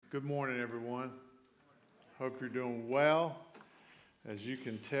Good morning, everyone. Hope you're doing well. As you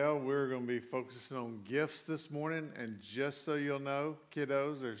can tell, we're going to be focusing on gifts this morning. And just so you'll know,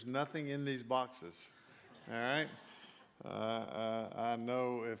 kiddos, there's nothing in these boxes. All right? I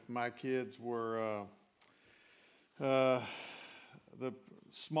know if my kids were the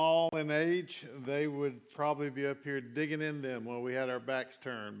small in age, they would probably be up here digging in them while we had our backs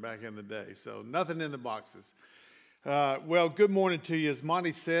turned back in the day. So nothing in the boxes. Well, good morning to you. As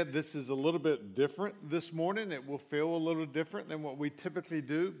Monty said, this is a little bit different this morning. It will feel a little different than what we typically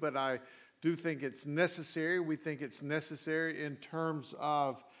do, but I do think it's necessary. We think it's necessary in terms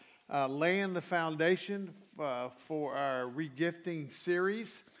of laying the foundation for our regifting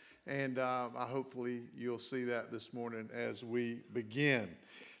series, and hopefully you'll see that this morning as we begin.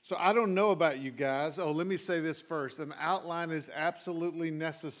 So I don't know about you guys. Oh, let me say this first. An outline is absolutely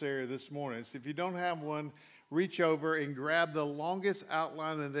necessary this morning. So if you don't have one, reach over and grab the longest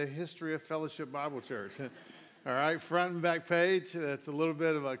outline in the history of Fellowship Bible Church. All right, front and back page. It's a little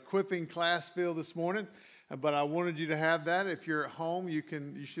bit of a equipping class feel this morning, but I wanted you to have that. If you're at home, you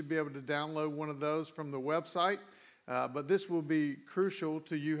should be able to download one of those from the website. But this will be crucial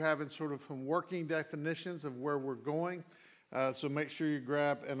to you having sort of some working definitions of where we're going. So make sure you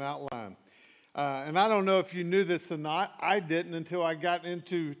grab an outline. And I don't know if you knew this or not. I didn't until I got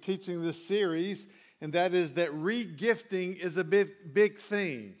into teaching this series. And that is that regifting is a big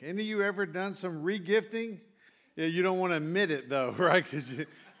thing. Any of you ever done some regifting? Yeah, you don't want to admit it though, right?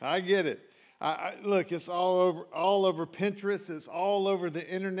 I get it. Look, it's all over Pinterest. It's all over the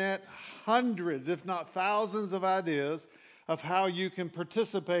internet. Hundreds, if not thousands, of ideas of how you can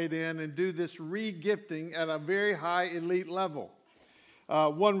participate in and do this regifting at a very high elite level.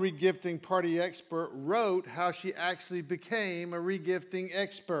 One regifting party expert wrote how she actually became a regifting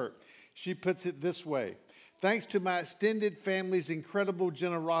expert. She puts it this way: thanks to my extended family's incredible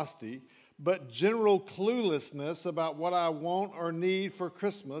generosity, but general cluelessness about what I want or need for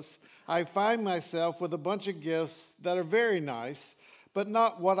Christmas, I find myself with a bunch of gifts that are very nice, but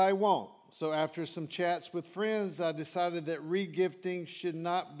not what I want. So after some chats with friends, I decided that regifting should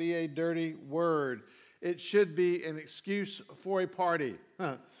not be a dirty word. It should be an excuse for a party.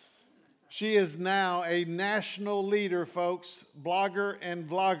 She is now a national leader, folks, blogger and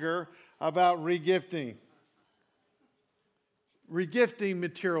vlogger about regifting. Regifting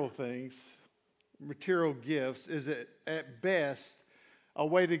material things, material gifts, is at best a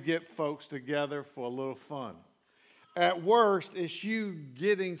way to get folks together for a little fun. At worst, it's you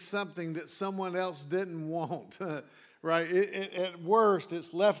getting something that someone else didn't want, right? At worst,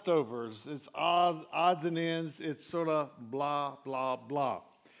 it's leftovers, it's odds and ends, it's sort of blah, blah, blah.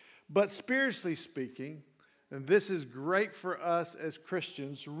 But spiritually speaking, and this is great for us as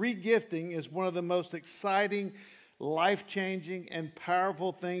Christians, regifting is one of the most exciting, life-changing, and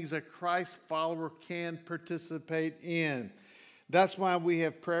powerful things a Christ follower can participate in. That's why we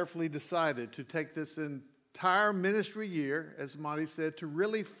have prayerfully decided to take this entire ministry year, as Monty said, to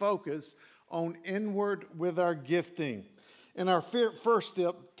really focus on inward with our gifting. And our first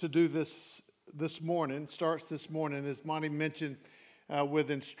step to do this morning, starts this morning, as Monty mentioned,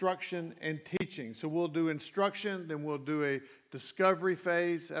 with instruction and teaching. So we'll do instruction, then we'll do a discovery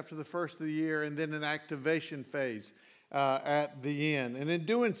phase after the first of the year, and then an activation phase at the end. And in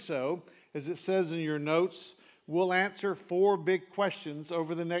doing so, as it says in your notes, we'll answer 4 big questions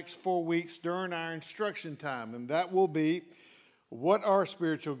over the next 4 weeks during our instruction time. And that will be: what are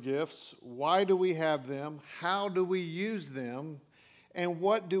spiritual gifts? Why do we have them? How do we use them? And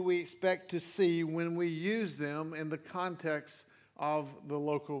what do we expect to see when we use them in the context of the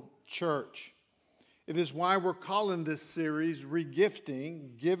local church? It is why we're calling this series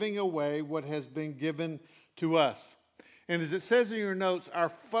Regifting, giving away what has been given to us. And as it says in your notes, our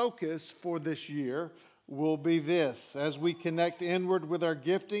focus for this year will be this: as we connect inward with our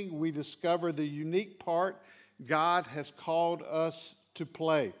gifting, we discover the unique part God has called us to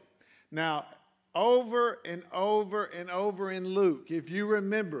play. Now, over and over and over in Luke, if you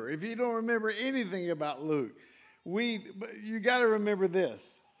don't remember anything about Luke, you got to remember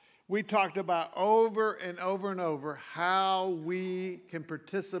this. We talked about over and over and over how we can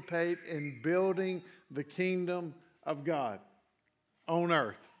participate in building the kingdom of God on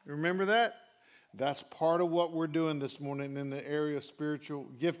earth. Remember that? That's part of what we're doing this morning in the area of spiritual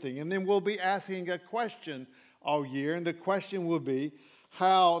gifting. And then we'll be asking a question all year, and the question will be,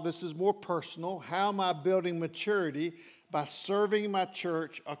 how, this is more personal, how am I building maturity by serving my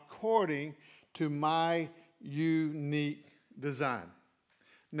church according to my unique design?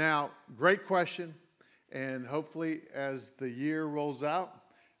 Now, great question, and hopefully as the year rolls out,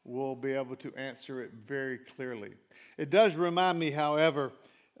 we'll be able to answer it very clearly. It does remind me, however,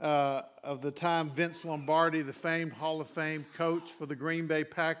 of the time, Vince Lombardi, the famed Hall of Fame coach for the Green Bay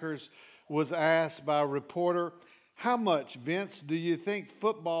Packers, was asked by a reporter, "How much, Vince, do you think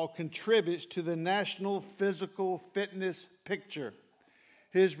football contributes to the national physical fitness picture?"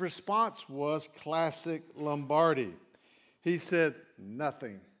 His response was classic Lombardi. He said,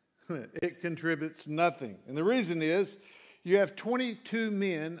 "Nothing." It contributes nothing. And the reason is you have 22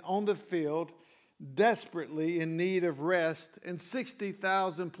 men on the field desperately in need of rest and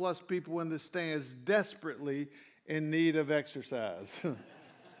 60,000 plus people in the stands desperately in need of exercise.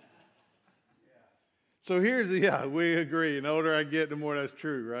 So we agree. The older I get, the more that's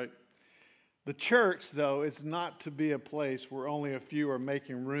true, right? The church, though, is not to be a place where only a few are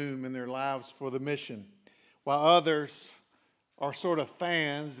making room in their lives for the mission, while others are sort of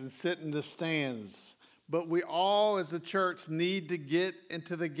fans and sit in the stands. But we all, as a church, need to get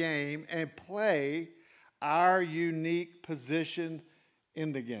into the game and play our unique position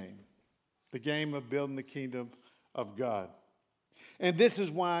in the game of building the kingdom of God. And this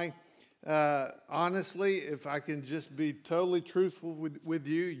is why, honestly, if I can just be totally truthful with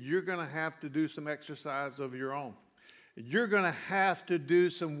you, you're going to have to do some exercise of your own. You're going to have to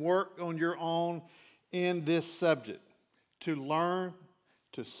do some work on your own in this subject, to learn,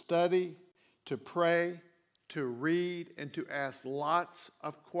 to study, to pray, to read, and to ask lots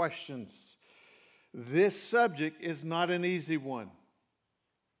of questions. This subject is not an easy one,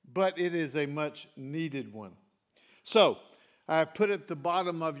 but it is a much needed one. So, I put at the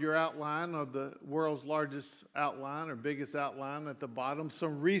bottom of your outline, of the world's largest outline or biggest outline at the bottom,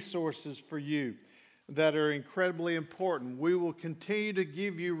 some resources for you that are incredibly important. We will continue to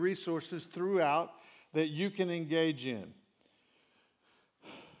give you resources throughout that you can engage in.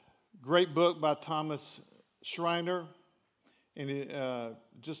 Great book by Thomas Schreiner, and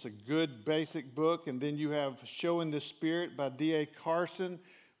just a good basic book. And then you have Showing the Spirit by D.A. Carson,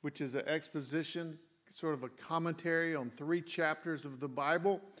 which is an exposition, sort of a commentary on 3 chapters of the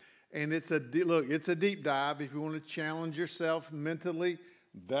Bible. And it's a deep dive. If you want to challenge yourself mentally,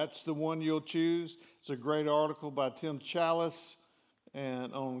 that's the one you'll choose. It's a great article by Tim Challis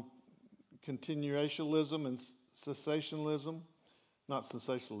and on continuationalism and cessationalism. Not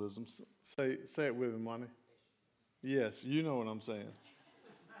sensationalism. Say it with me, Monty. Yes, you know what I'm saying.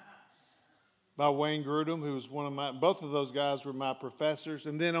 By Wayne Grudem, who was both of those guys were my professors.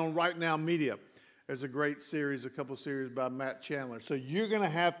 And then on Right Now Media, there's a great series, a couple series by Matt Chandler. So you're going to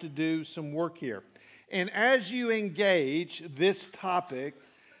have to do some work here. And as you engage this topic,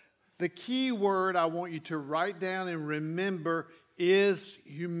 the key word I want you to write down and remember is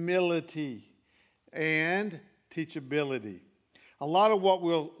humility and teachability. A lot of what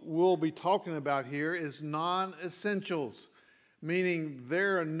we'll be talking about here is non-essentials, meaning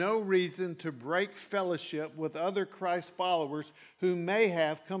there are no reason to break fellowship with other Christ followers who may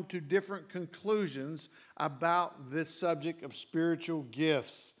have come to different conclusions about this subject of spiritual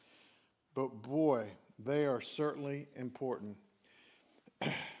gifts. But boy, they are certainly important.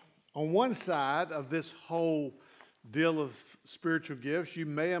 On one side of this whole deal of spiritual gifts, you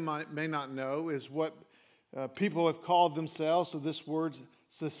may or may not know, is what people have called themselves, so this word's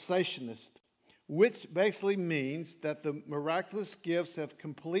cessationist, which basically means that the miraculous gifts have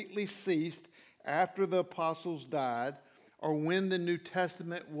completely ceased after the apostles died or when the New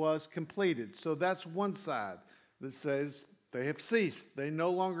Testament was completed. So that's one side that says they have ceased. They no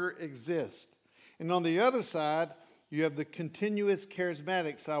longer exist. And on the other side, you have the continuous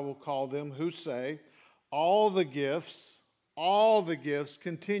charismatics, I will call them, who say all the gifts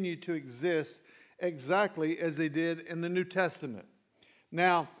continue to exist exactly as they did in the New Testament.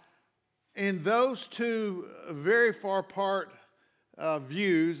 Now, in those two very far apart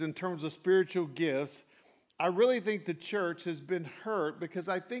views in terms of spiritual gifts, I really think the church has been hurt because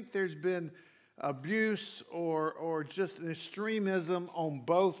I think there's been abuse or just an extremism on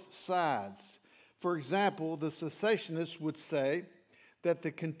both sides. For example, the cessationists would say that the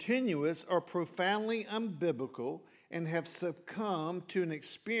continuous are profoundly unbiblical and have succumbed to an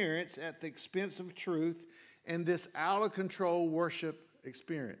experience at the expense of truth and this out-of-control worship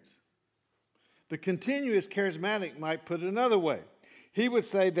experience. The continuous charismatic might put it another way. He would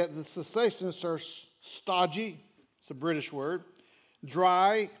say that the cessationists are stodgy, it's a British word,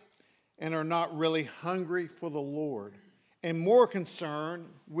 dry, and are not really hungry for the Lord, and more concerned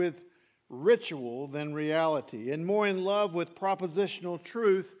with ritual than reality, and more in love with propositional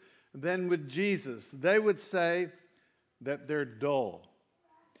truth than with Jesus. They would say that they're dull.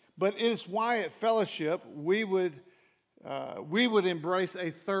 But it's why at Fellowship we would embrace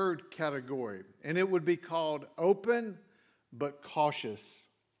a third category, and it would be called open but cautious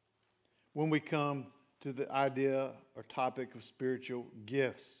when we come to the idea or topic of spiritual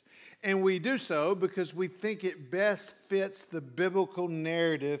gifts. And we do so because we think it best fits the biblical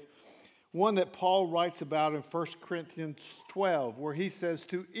narrative, one that Paul writes about in 1 Corinthians 12, where he says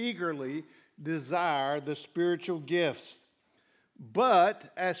to eagerly desire the spiritual gifts.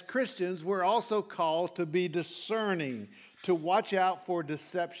 But as Christians, we're also called to be discerning, to watch out for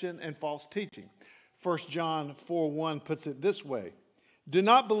deception and false teaching. 1 John 4:1 puts it this way: do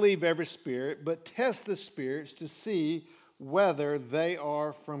not believe every spirit, but test the spirits to see whether they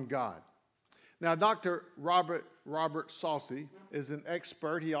are from God. Now, Dr. Robert Saucy is an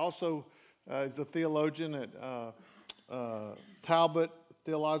expert. He also is a theologian at Talbot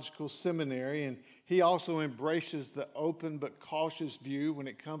Theological Seminary, and he also embraces the open but cautious view when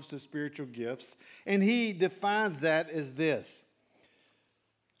it comes to spiritual gifts. And he defines that as this: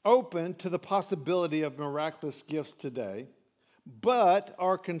 open to the possibility of miraculous gifts today, but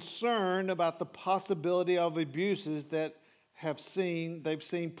are concerned about the possibility of abuses that they've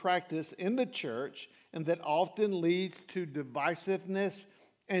seen practice in the church, and that often leads to divisiveness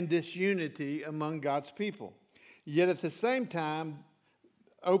and disunity among God's people. Yet at the same time,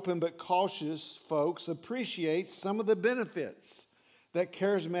 open but cautious folks appreciate some of the benefits that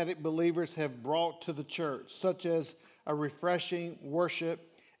charismatic believers have brought to the church, such as a refreshing worship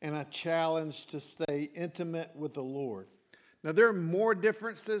and a challenge to stay intimate with the Lord. Now, there are more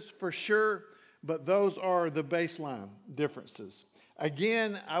differences for sure, but those are the baseline differences.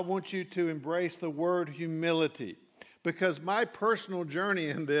 Again, I want you to embrace the word humility, because my personal journey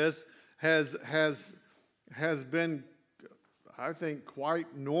in this has been, I think,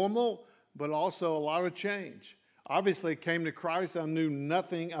 quite normal, but also a lot of change. Obviously, came to Christ, I knew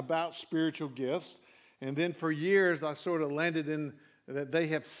nothing about spiritual gifts, and then for years I sort of landed in that they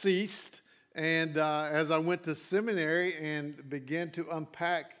have ceased. And as I went to seminary and began to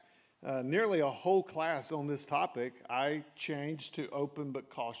unpack nearly a whole class on this topic, I changed to open but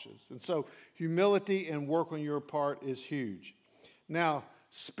cautious. And so humility and work on your part is huge. Now,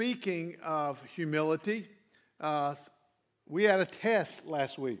 speaking of humility, we had a test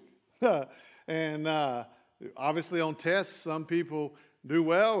last week. And obviously on tests, some people do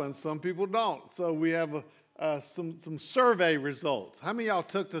well and some people don't. So we have some survey results. How many of y'all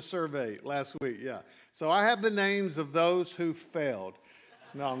took the survey last week? Yeah. So I have the names of those who failed.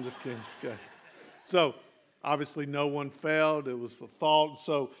 No, I'm just kidding. Okay. So obviously no one failed. It was the thought.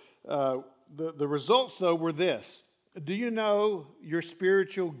 So the results, though, were this. Do you know your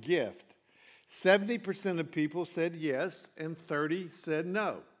spiritual gift? 70% of people said yes, and 30% said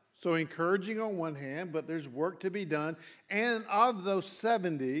no. So encouraging on one hand, but there's work to be done. And of those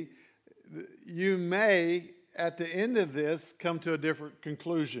 70, you may, at the end of this, come to a different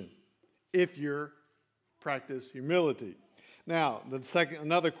conclusion if you practice humility. Now,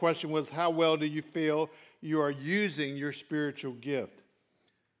 another question was, how well do you feel you are using your spiritual gift?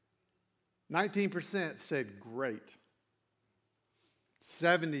 19% said great.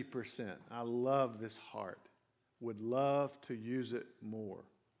 70%, I love this heart, would love to use it more.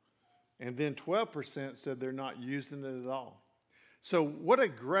 And then 12% said they're not using it at all. So what a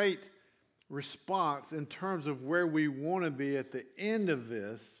great response in terms of where we want to be at the end of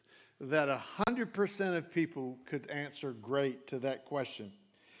this, that 100% of people could answer great to that question.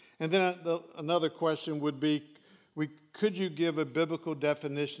 And then another question would be, could you give a biblical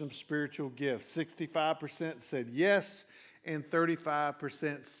definition of spiritual gifts? 65% said yes, and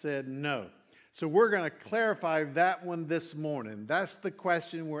 35% said no. So we're going to clarify that one this morning. That's the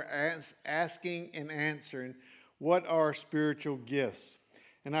question we're asking and answering. What are spiritual gifts?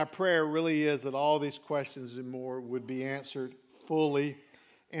 And our prayer really is that all these questions and more would be answered fully.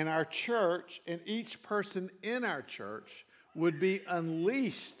 And our church and each person in our church would be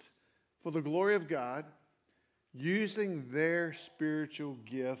unleashed for the glory of God, using their spiritual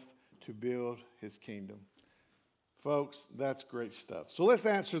gift to build his kingdom. Folks, that's great stuff. So let's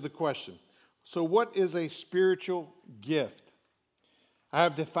answer the question. So what is a spiritual gift? I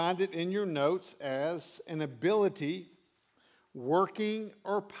have defined it in your notes as an ability, working,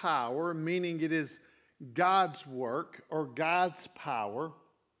 or power, meaning it is God's work or God's power,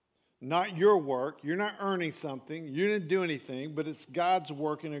 not your work. You're not earning something. You didn't do anything, but it's God's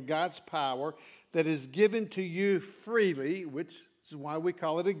working or God's power that is given to you freely, which is why we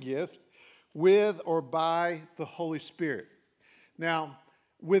call it a gift, with or by the Holy Spirit. Now,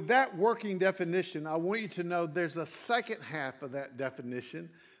 with that working definition, I want you to know there's a second half of that definition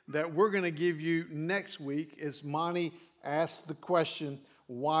that we're going to give you next week as Monty asks the question,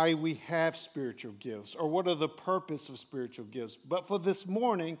 why we have spiritual gifts, or what are the purpose of spiritual gifts. But for this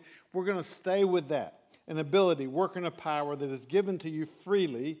morning, we're going to stay with that. An ability, working a power that is given to you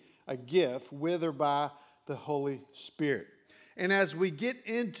freely a gift with or by the Holy Spirit. And as we get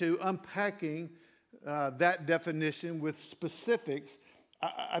into unpacking that definition with specifics,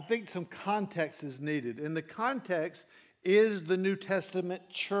 I think some context is needed. And the context is the New Testament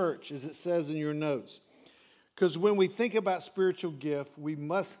church, as it says in your notes. Because when we think about spiritual gift, we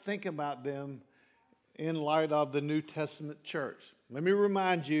must think about them in light of the New Testament church. Let me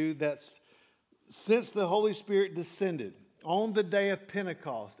remind you that since the Holy Spirit descended on the day of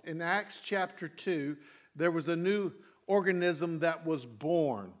Pentecost, in Acts chapter 2, there was a new organism that was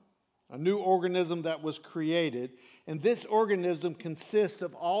born, a new organism that was created. And this organism consists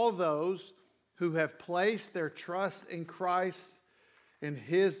of all those who have placed their trust in Christ, in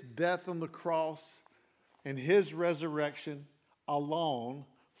his death on the cross, and his resurrection alone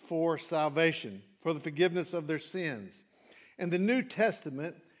for salvation, for the forgiveness of their sins. And the New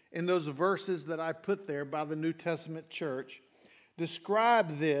Testament, in those verses that I put there by the New Testament church,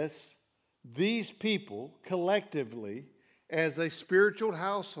 describe these people collectively as a spiritual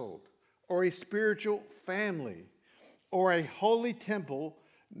household or a spiritual family or a holy temple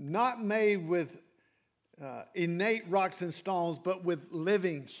not made with innate rocks and stones, but with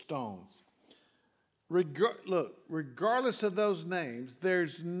living stones. Regardless of those names,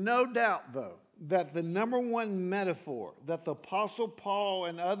 there's no doubt, though, that the number one metaphor that the Apostle Paul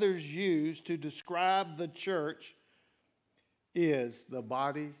and others use to describe the church is the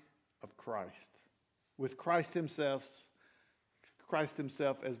body of Christ, with Christ himself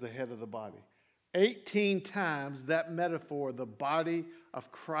as the head of the body. 18 times that metaphor, the body of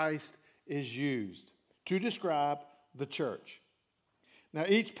Christ, is used to describe the church. Now,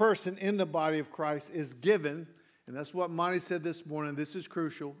 each person in the body of Christ is given, and that's what Monty said this morning, this is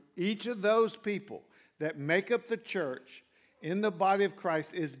crucial, each of those people that make up the church in the body of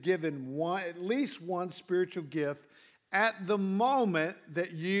Christ is given at least one spiritual gift at the moment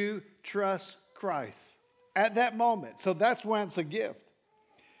that you trust Christ. At that moment. So that's when it's a gift.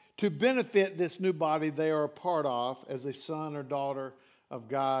 To benefit this new body they are a part of as a son or daughter of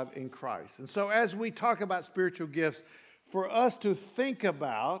God in Christ. And so as we talk about spiritual gifts, for us to think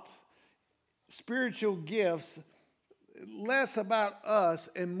about spiritual gifts less about us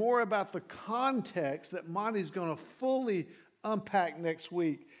and more about the context that Monty's going to fully unpack next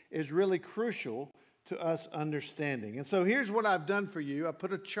week is really crucial to us understanding. And so here's what I've done for you. I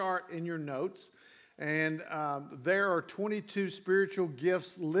put a chart in your notes, and there are 22 spiritual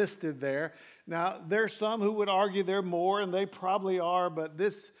gifts listed there. Now, there's some who would argue there are more, and they probably are, but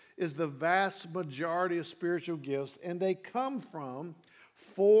this is the vast majority of spiritual gifts, and they come from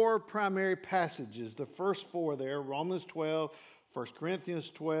 4 primary passages. The first 4 there, Romans 12, 1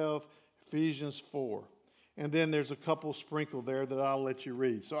 Corinthians 12, Ephesians 4. And then there's a couple sprinkled there that I'll let you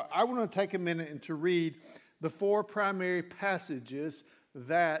read. So I want to take a minute and to read the 4 primary passages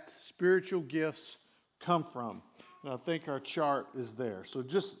that spiritual gifts come from. And I think our chart is there. So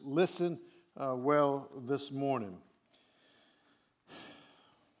just listen well this morning.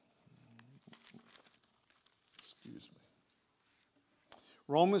 Excuse me.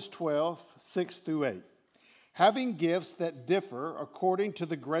 Romans 12, 6 through 8. Having gifts that differ according to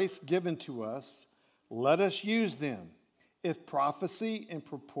the grace given to us, let us use them. If prophecy, in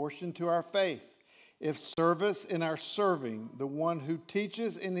proportion to our faith. If service, in our serving. The one who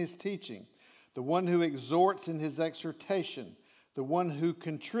teaches, in his teaching. The one who exhorts, in his exhortation. The one who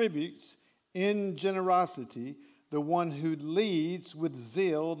contributes, in generosity. The one who leads, with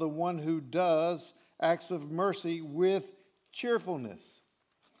zeal. The one who does acts of mercy, with cheerfulness.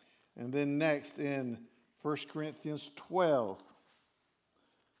 And then next in 1 Corinthians 12.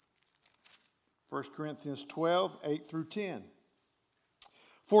 1 Corinthians 12, 8 through 10.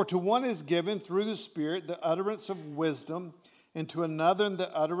 For to one is given through the Spirit the utterance of wisdom, and to another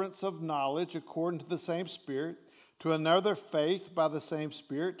the utterance of knowledge according to the same Spirit, to another faith by the same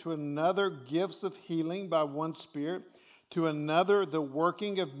Spirit, to another gifts of healing by one Spirit, to another the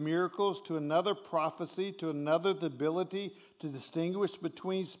working of miracles, to another prophecy, to another the ability to distinguish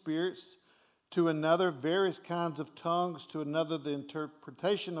between spirits, to another various kinds of tongues, to another the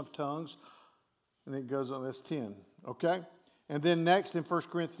interpretation of tongues. And it goes on, that's 10, okay? And then next in 1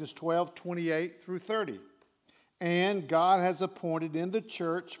 Corinthians 12, 28 through 30. And God has appointed in the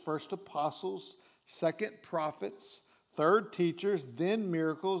church first apostles, second prophets, third teachers, then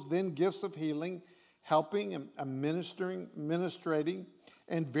miracles, then gifts of healing, helping and ministrating,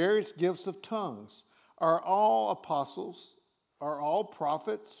 and various gifts of tongues. Are all apostles? Are all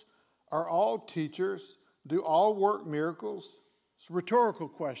prophets? Are all teachers? Do all work miracles? It's a rhetorical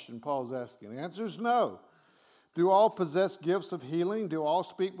question Paul's asking. The answer is no. Do all possess gifts of healing? Do all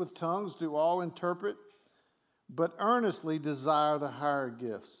speak with tongues? Do all interpret? but earnestly desire the higher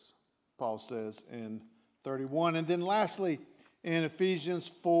gifts, Paul says in 31. And then lastly, in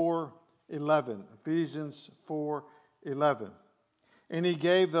Ephesians 4:11. Ephesians 4:11. And he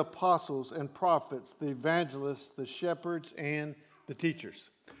gave the apostles and prophets, the evangelists, the shepherds, and the teachers.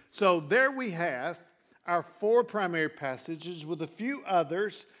 So there we have our four primary passages with a few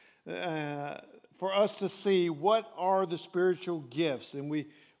others for us to see what are the spiritual gifts. And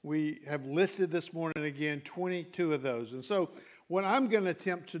we have listed this morning again 22 of those. And so what I'm going to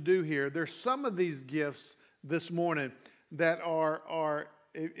attempt to do here, there's some of these gifts this morning that are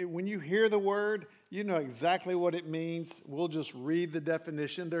when you hear the word, you know exactly what it means. We'll just read the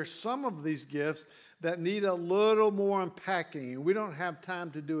definition. There's some of these gifts that need a little more unpacking. We don't have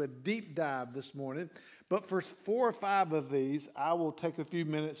time to do a deep dive this morning, but for 4 or 5 of these, I will take a few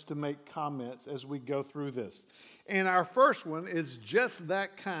minutes to make comments as we go through this. And our first one is just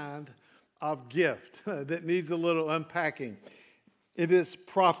that kind of gift that needs a little unpacking. It is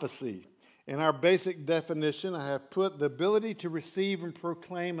prophecy. In our basic definition, I have put the ability to receive and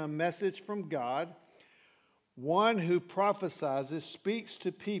proclaim a message from God. One who prophesies speaks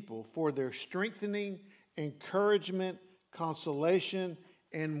to people for their strengthening, encouragement, consolation,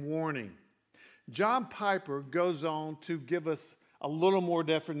 and warning. John Piper goes on to give us a little more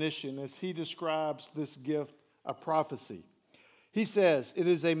definition as he describes this gift of prophecy. He says, it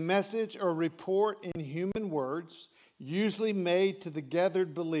is a message or report in human words, usually made to the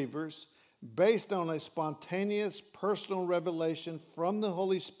gathered believers, based on a spontaneous personal revelation from the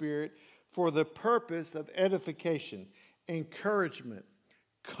Holy Spirit for the purpose of edification, encouragement,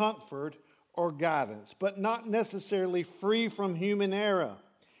 comfort, or guidance, but not necessarily free from human error,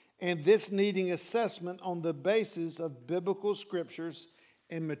 and this needing assessment on the basis of biblical scriptures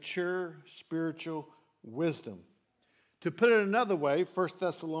and mature spiritual wisdom. To put it another way, 1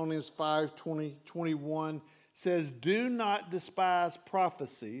 Thessalonians 5:20-21 says, do not despise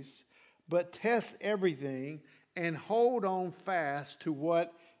prophecies, but test everything and hold on fast to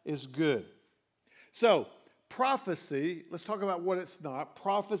what is good. So, prophecy, let's talk about what it's not.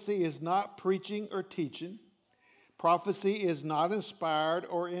 Prophecy is not preaching or teaching. Prophecy is not inspired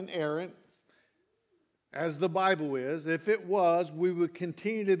or inerrant, as the Bible is. If it was, we would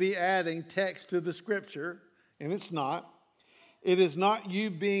continue to be adding text to the scripture, and it's not. It is not you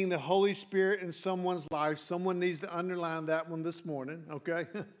being the Holy Spirit in someone's life. Someone needs to underline that one this morning, okay?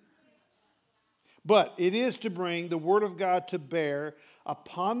 But it is to bring the Word of God to bear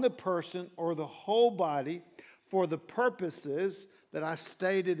upon the person or the whole body for the purposes that I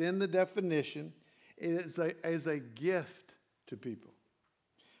stated in the definition. It is as a gift to people.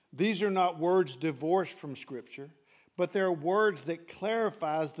 These are not words divorced from Scripture, but they're words that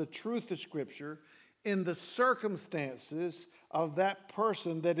clarifies the truth of Scripture in the circumstances of that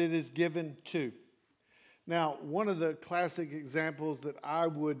person that it is given to. Now, one of the classic examples that I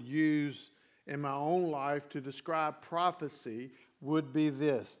would use in my own life to describe prophecy would be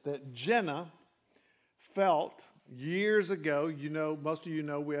this, that Jenna felt years ago, most of you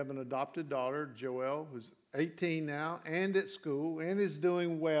know we have an adopted daughter, Joelle, who's 18 now and at school and is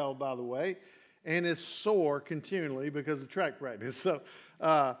doing well, by the way, and is sore continually because of track practice. So,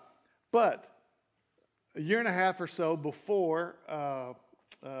 but a year and a half or so before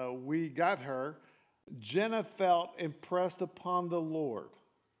we got her, Jenna felt impressed upon the Lord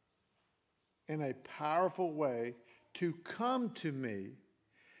in a powerful way to come to me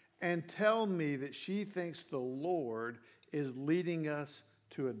and tell me that she thinks the Lord is leading us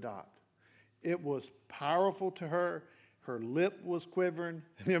to adopt. It was powerful to her. Her lip was quivering.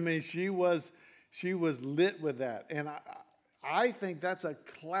 I mean, she was lit with that. And I think that's a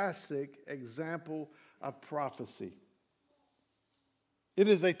classic example of prophecy. It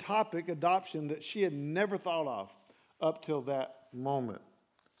is a topic, adoption, that she had never thought of up till that moment.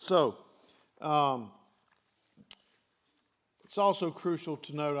 So, it's also crucial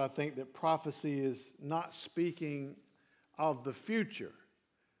to note, I think, that prophecy is not speaking of the future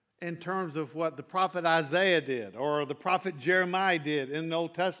in terms of what the prophet Isaiah did or the prophet Jeremiah did in the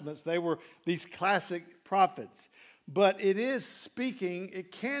Old Testament. They were these classic prophets. But it is speaking,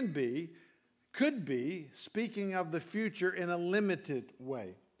 it could be speaking of the future in a limited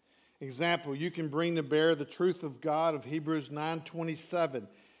way. Example, you can bring to bear the truth of God of Hebrews 9:27.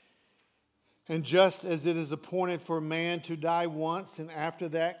 And just as it is appointed for man to die once, and after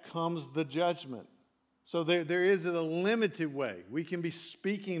that comes the judgment. So there is a limited way. We can be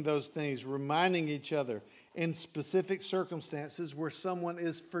speaking those things, reminding each other in specific circumstances where someone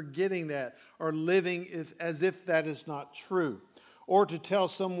is forgetting that or living as if that is not true. Or to tell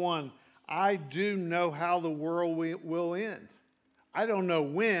someone, I do know how the world will end. I don't know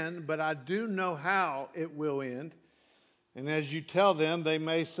when, but I do know how it will end. And as you tell them, they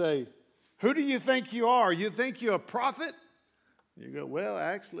may say, who do you think you are? You think you're a prophet? You go, well,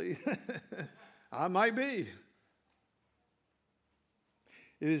 actually, I might be.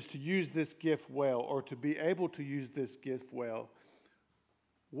 It is to use this gift well, or to be able to use this gift well.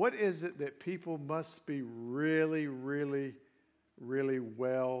 What is it that people must be really, really, really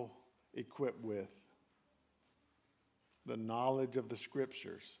well equipped with? The knowledge of the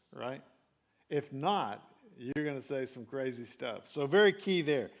Scriptures, right? If not, you're going to say some crazy stuff. So very key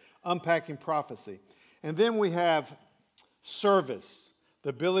there, unpacking prophecy. And then we have service, the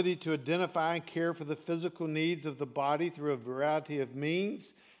ability to identify and care for the physical needs of the body through a variety of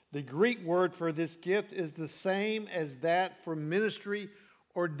means. The Greek word for this gift is the same as that for ministry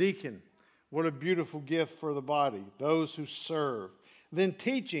or deacon. What a beautiful gift for the body, those who serve. Then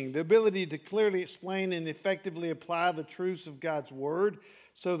teaching, the ability to clearly explain and effectively apply the truths of God's word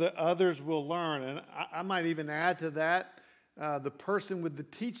so that others will learn. And I might even add to that, the person with the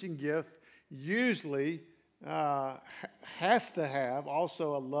teaching gift usually has to have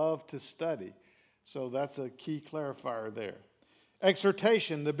also a love to study. So that's a key clarifier there.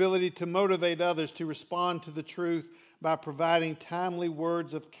 Exhortation, the ability to motivate others to respond to the truth by providing timely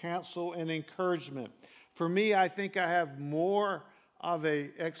words of counsel and encouragement. For me, I think I have more of a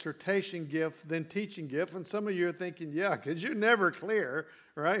exhortation gift than teaching gift. And some of you are thinking, yeah, because you're never clear,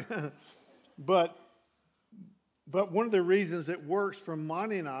 right? But one of the reasons it works for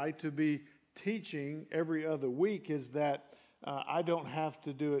Monty and I to be teaching every other week is that I don't have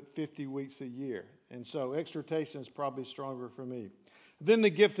to do it 50 weeks a year. And so exhortation is probably stronger for me. Then the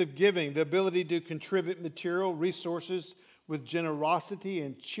gift of giving, the ability to contribute material, resources with generosity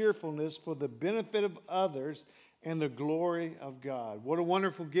and cheerfulness for the benefit of others and the glory of God. What a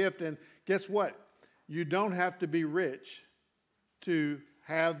wonderful gift. And guess what? You don't have to be rich to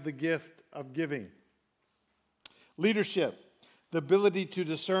have the gift of giving. Leadership, the ability to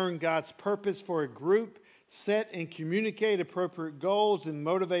discern God's purpose for a group, set and communicate appropriate goals, and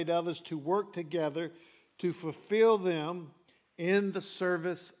motivate others to work together to fulfill them in the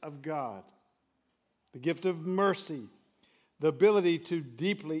service of God. The gift of mercy, the ability to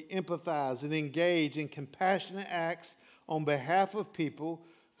deeply empathize and engage in compassionate acts on behalf of people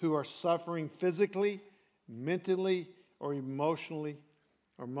who are suffering physically, mentally, or emotional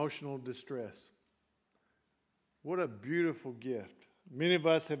distress. What a beautiful gift. Many of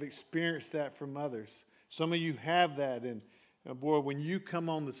us have experienced that from others. Some of you have that, and boy, when you come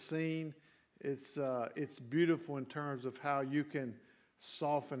on the scene, it's beautiful in terms of how you can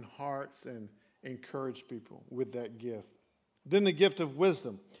soften hearts and encourage people with that gift. Then the gift of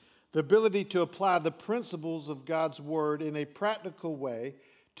wisdom, the ability to apply the principles of God's word in a practical way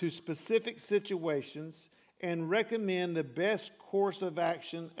to specific situations and recommend the best course of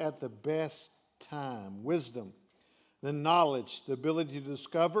action at the best time. Wisdom. The knowledge, the ability to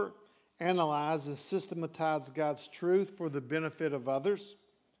discover, analyze, and systematize God's truth for the benefit of others.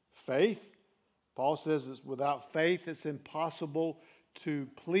 Faith. Paul says it's without faith it's impossible to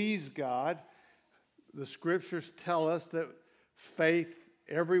please God. The scriptures tell us that faith,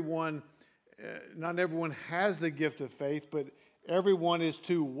 not everyone has the gift of faith, but everyone is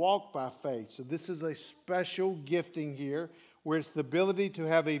to walk by faith. So this is a special gifting here, where it's the ability to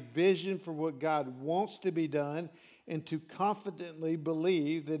have a vision for what God wants to be done and to confidently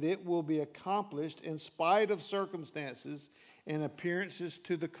believe that it will be accomplished in spite of circumstances and appearances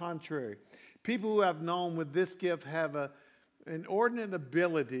to the contrary. People who have known with this gift have an inordinate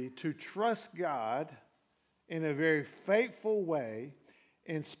ability to trust God in a very faithful way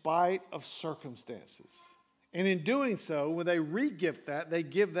in spite of circumstances. And in doing so, when they re-gift that, they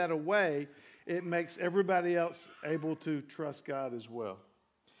give that away, it makes everybody else able to trust God as well.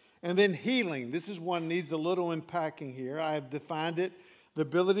 And then healing. This is one that needs a little unpacking here. I have defined it, the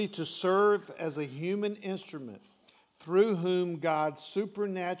ability to serve as a human instrument through whom God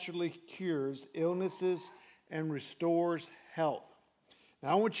supernaturally cures illnesses and restores health. Now,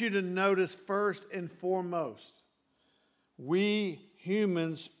 I want you to notice first and foremost, we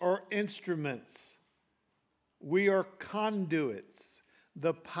humans are instruments. We are conduits.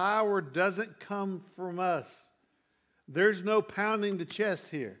 The power doesn't come from us. There's no pounding the chest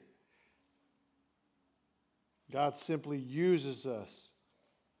here. God simply uses us.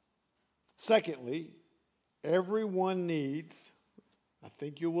 Secondly, everyone needs, I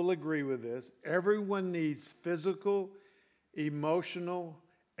think you will agree with this, everyone needs physical, emotional,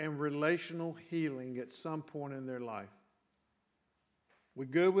 and relational healing at some point in their life. We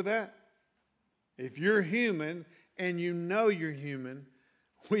good with that? If you're human and you know you're human,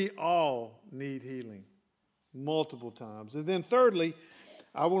 we all need healing. multiple times. And then thirdly,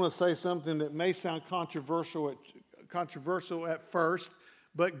 I want to say something that may sound controversial at first,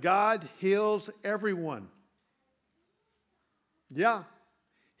 but God heals everyone. Yeah,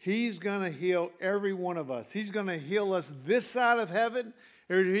 He's going to heal every one of us. He's going to heal us this side of heaven,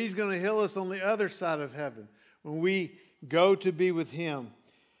 or He's going to heal us on the other side of heaven when we go to be with Him.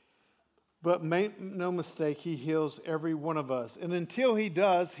 But make no mistake, He heals every one of us. And until He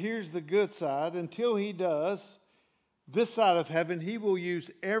does, here's the good side, until He does, this side of heaven, He will use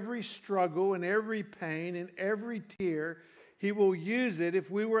every struggle and every pain and every tear. He will use it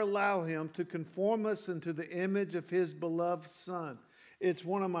if we will allow Him to conform us into the image of His beloved Son. It's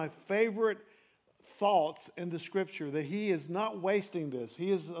one of my favorite thoughts in the Scripture that He is not wasting this.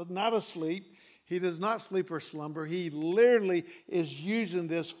 He is not asleep. He does not sleep or slumber. He literally is using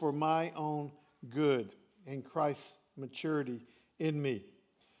this for my own good and Christ's maturity in me.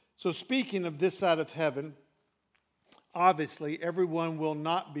 So speaking of this side of heaven, obviously everyone will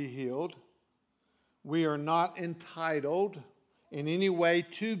not be healed. We are not entitled in any way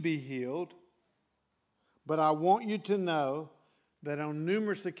to be healed. But I want you to know that on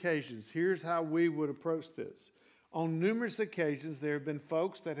numerous occasions, here's how we would approach this. On numerous occasions, there have been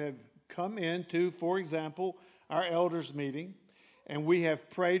folks that have come into, for example, our elders meeting, and we have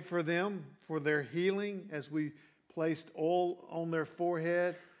prayed for them for their healing as we placed oil on their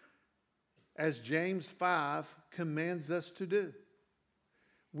forehead, as James 5 commands us to do.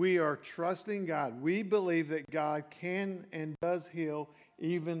 We are trusting God. We believe that God can and does heal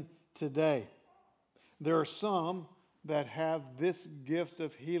even today. There are some that have this gift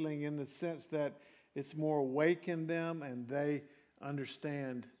of healing in the sense that it's more awake in them and they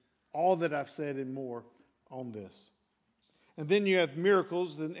understand all that I've said and more on this. And then you have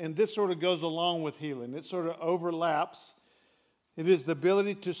miracles, and this sort of goes along with healing. It sort of overlaps. It is the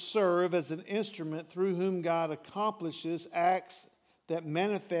ability to serve as an instrument through whom God accomplishes acts that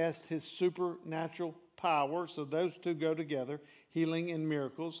manifest His supernatural power. So those two go together, healing and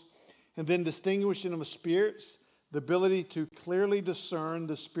miracles. And then distinguishing of spirits, the ability to clearly discern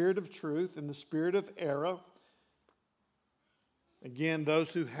the spirit of truth and the spirit of error. Again,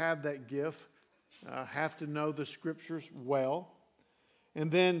 those who have that gift have to know the Scriptures well.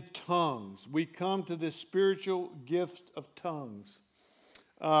 And then tongues. We come to this spiritual gift of tongues.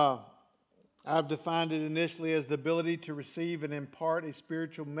 I've defined it initially as the ability to receive and impart a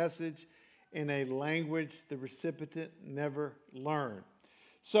spiritual message in a language the recipient never learned.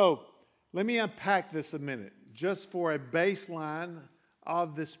 So let me unpack this a minute, just for a baseline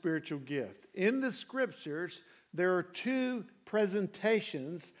of the spiritual gift. In the Scriptures, there are two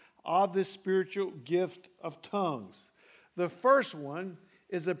presentations of the spiritual gift of tongues. The first one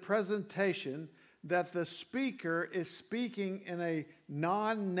is a presentation that the speaker is speaking in a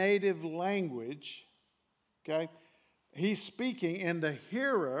non-native language. Okay? He's speaking, and the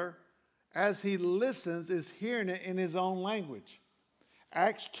hearer, as he listens, is hearing it in his own language.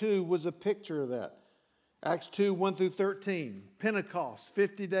 Acts 2 was a picture of that. Acts 2, 1 through 13. Pentecost,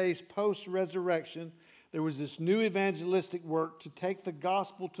 50 days post-resurrection. There was this new evangelistic work to take the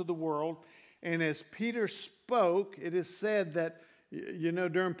gospel to the world. And as Peter spoke, it is said that,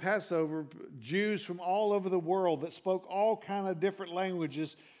 during Passover, Jews from all over the world that spoke all kind of different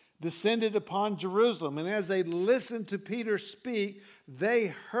languages descended upon Jerusalem. And as they listened to Peter speak, they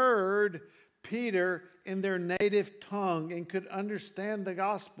heard Peter in their native tongue and could understand the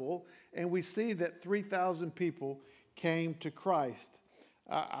gospel. And we see that 3,000 people came to Christ.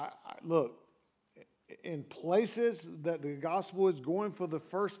 Look, in places that the gospel is going for the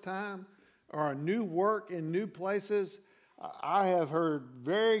first time, or a new work in new places, I have heard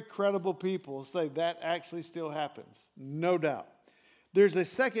very credible people say that actually still happens. No doubt. There's a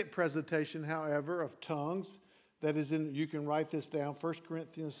second presentation, however, of tongues that is in, you can write this down, 1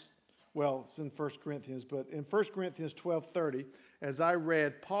 Corinthians, well, it's in 1 Corinthians, but in 1 Corinthians 12:30, as I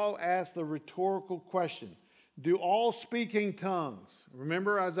read, Paul asked the rhetorical question, do all speaking tongues?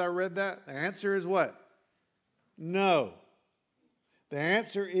 Remember as I read that? The answer is what? No. The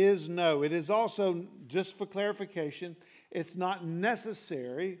answer is no. It is also, just for clarification, it's not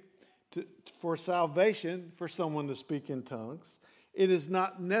necessary for salvation for someone to speak in tongues. It is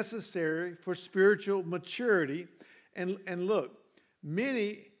not necessary for spiritual maturity. And look,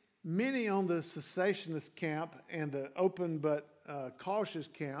 many on the cessationist camp and the open but cautious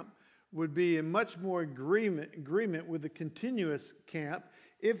camp would be in much more agreement with the continuous camp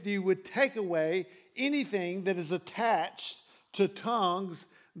if you would take away anything that is attached to tongues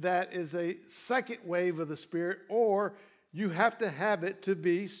that is a second wave of the Spirit, or you have to have it to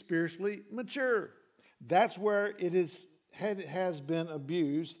be spiritually mature. That's where it is has been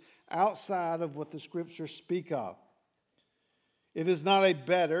abused outside of what the Scriptures speak of. Tongues is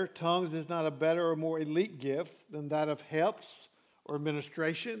not a better or more elite gift than that of helps or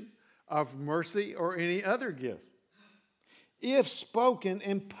administration, of mercy, or any other gift. If spoken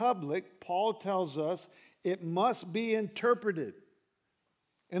in public, Paul tells us it must be interpreted.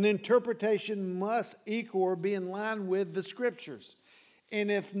 And the interpretation must equal or be in line with the Scriptures.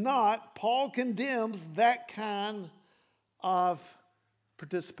 And if not, Paul condemns that kind of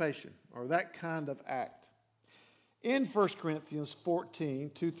participation or that kind of act. In 1 Corinthians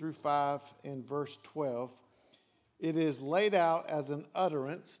 14, 2 through 5, and verse 12, it is laid out as an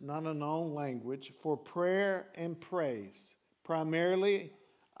utterance, not a known language, for prayer and praise. Primarily,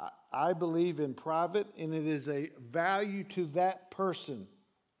 I believe in private, and it is a value to that person.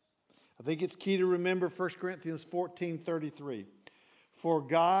 I think it's key to remember 1 Corinthians 14:33. For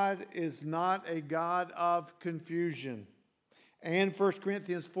God is not a God of confusion. And 1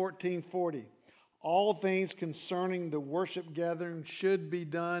 Corinthians 14:40. All things concerning the worship gathering should be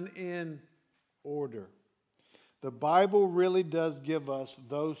done in order. The Bible really does give us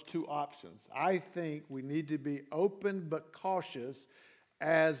those two options. I think we need to be open but cautious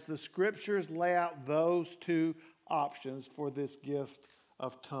as the Scriptures lay out those two options for this gift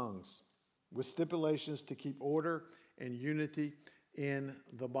of tongues, with stipulations to keep order and unity in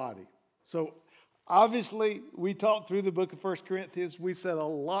the body. So obviously, we talked through the book of 1 Corinthians. We said a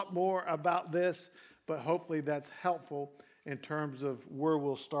lot more about this, but hopefully that's helpful in terms of where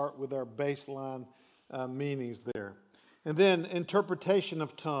we'll start with our baseline meanings there. And then interpretation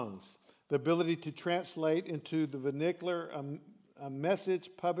of tongues, the ability to translate into the vernacular a message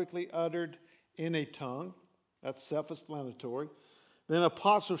publicly uttered in a tongue. That's self-explanatory. Then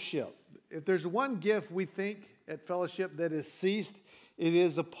apostleship. If there's one gift we think at Fellowship that has ceased, it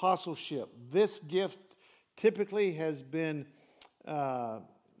is apostleship. This gift typically has been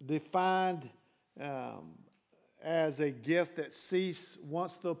defined as a gift that ceased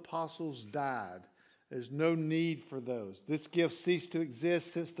once the apostles died. There's no need for those. This gift ceased to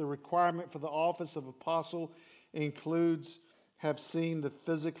exist since the requirement for the office of apostle includes have seen the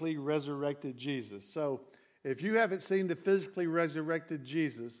physically resurrected Jesus. So if you haven't seen the physically resurrected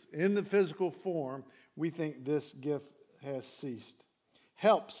Jesus in the physical form, we think this gift has ceased.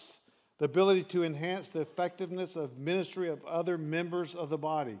 Helps, the ability to enhance the effectiveness of ministry of other members of the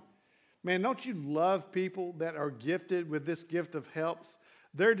body. Man, don't you love people that are gifted with this gift of helps?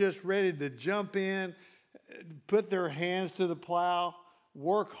 They're just ready to jump in, put their hands to the plow,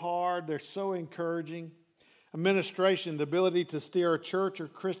 work hard. They're so encouraging. Administration, the ability to steer a church or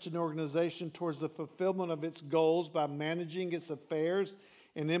Christian organization towards the fulfillment of its goals by managing its affairs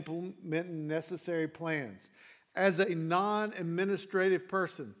and implementing necessary plans. As a non-administrative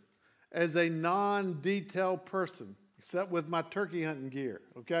person, as a non-detailed person, except with my turkey hunting gear,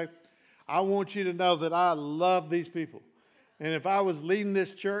 okay? I want you to know that I love these people. And if I was leading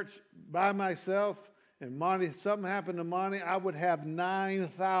this church by myself and something happened to Monty, I would have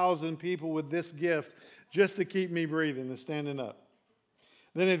 9,000 people with this gift just to keep me breathing and standing up.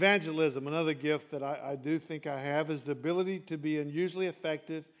 Then evangelism, another gift that I do think I have, is the ability to be an unusually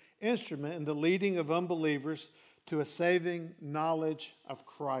effective instrument in the leading of unbelievers to a saving knowledge of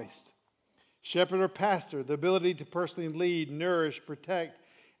Christ. Shepherd or pastor, the ability to personally lead, nourish, protect,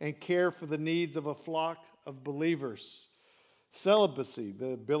 and care for the needs of a flock of believers. Celibacy,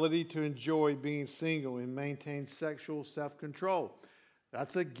 the ability to enjoy being single and maintain sexual self-control.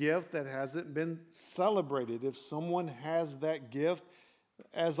 That's a gift that hasn't been celebrated. If someone has that gift,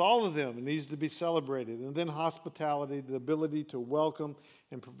 as all of them, it needs to be celebrated. And then hospitality, the ability to welcome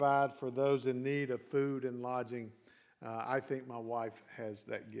and provide for those in need of food and lodging. I think my wife has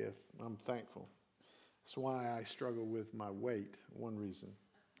that gift. I'm thankful. That's why I struggle with my weight, one reason.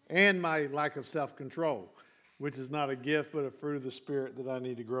 And my lack of self-control, which is not a gift, but a fruit of the Spirit that I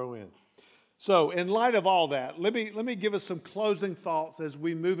need to grow in. So in light of all that, let me give us some closing thoughts as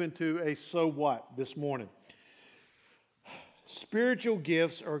we move into a so what this morning. Spiritual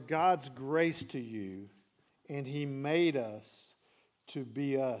gifts are God's grace to you, and He made us to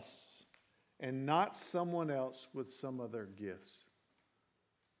be us, and not someone else with some other gifts.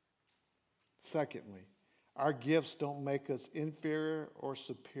 Secondly, our gifts don't make us inferior or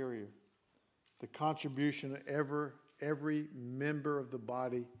superior. The contribution of every member of the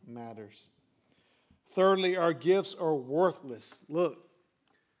body matters. Thirdly, our gifts are worthless. Look,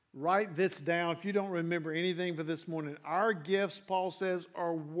 write this down if you don't remember anything for this morning. Our gifts, Paul says,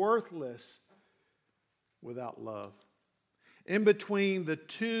 are worthless without love. In between the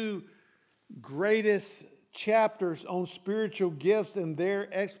two greatest chapters on spiritual gifts and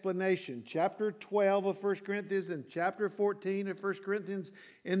their explanation. Chapter 12 of 1 Corinthians and chapter 14 of 1 Corinthians.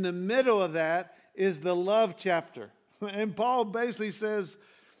 In the middle of that is the love chapter. And Paul basically says,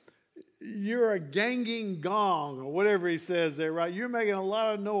 you're a ganging gong, or whatever he says there, right? You're making a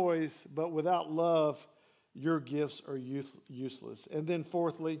lot of noise, but without love, your gifts are useless. And then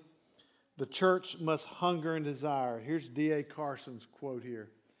fourthly, the church must hunger and desire. Here's D.A. Carson's quote here.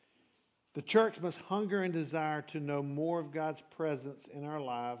 The church must hunger and desire to know more of God's presence in our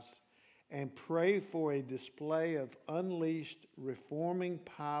lives and pray for a display of unleashed reforming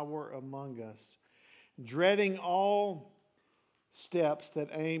power among us, dreading all steps that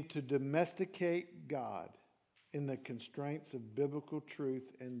aim to domesticate God in the constraints of biblical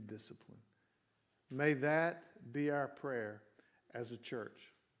truth and discipline. May that be our prayer as a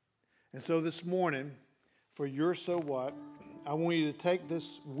church. And so this morning, for your so what, I want you to take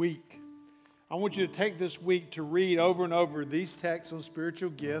this week. I want you to take this week to read over and over these texts on spiritual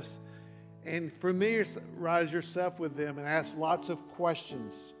gifts and familiarize yourself with them and ask lots of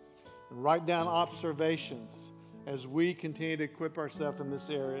questions and write down observations as we continue to equip ourselves in this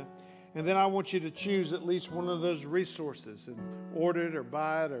area. And then I want you to choose at least one of those resources and order it or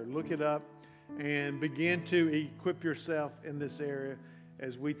buy it or look it up and begin to equip yourself in this area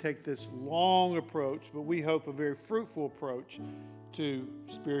as we take this long approach, but we hope a very fruitful approach to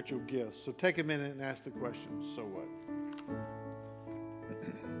spiritual gifts. So take a minute and ask the question, so what?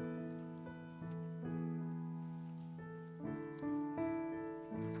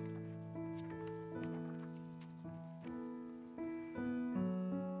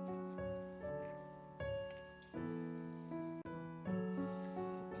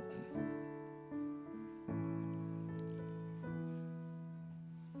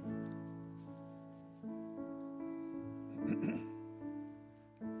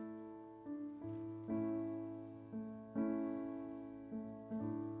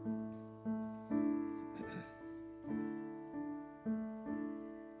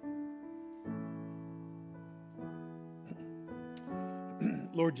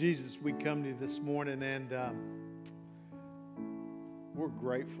 Lord Jesus, we come to you this morning and we're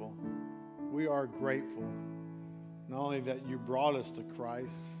grateful. We are grateful not only that you brought us to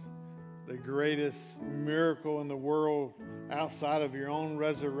Christ, the greatest miracle in the world outside of your own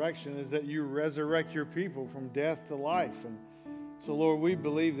resurrection is that you resurrect your people from death to life. And so, Lord, we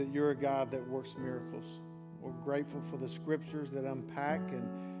believe that you're a God that works miracles. We're grateful for the scriptures that unpack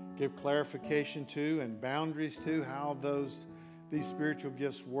and give clarification to and boundaries to how these spiritual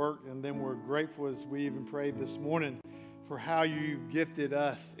gifts work. And then we're grateful, as we even prayed this morning, for how you've gifted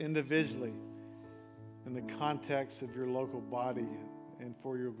us individually in the context of your local body and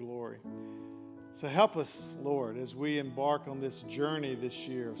for your glory. So help us, Lord, as we embark on this journey this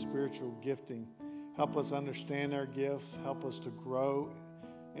year of spiritual gifting. Help us understand our gifts. Help us to grow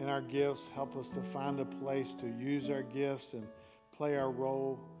in our gifts. Help us to find a place to use our gifts and play our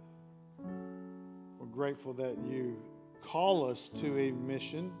role. We're grateful that you call us to a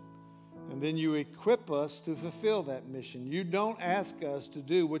mission, and then you equip us to fulfill that mission. You don't ask us to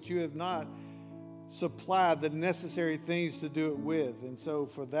do what you have not supplied the necessary things to do it with. And so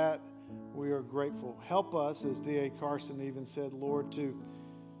for that, we are grateful. Help us, as D.A. Carson even said, Lord, to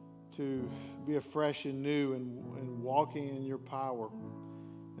be afresh and new and walking in your power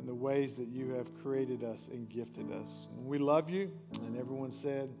in the ways that you have created us and gifted us. And we love you. And everyone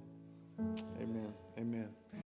said, amen. Amen.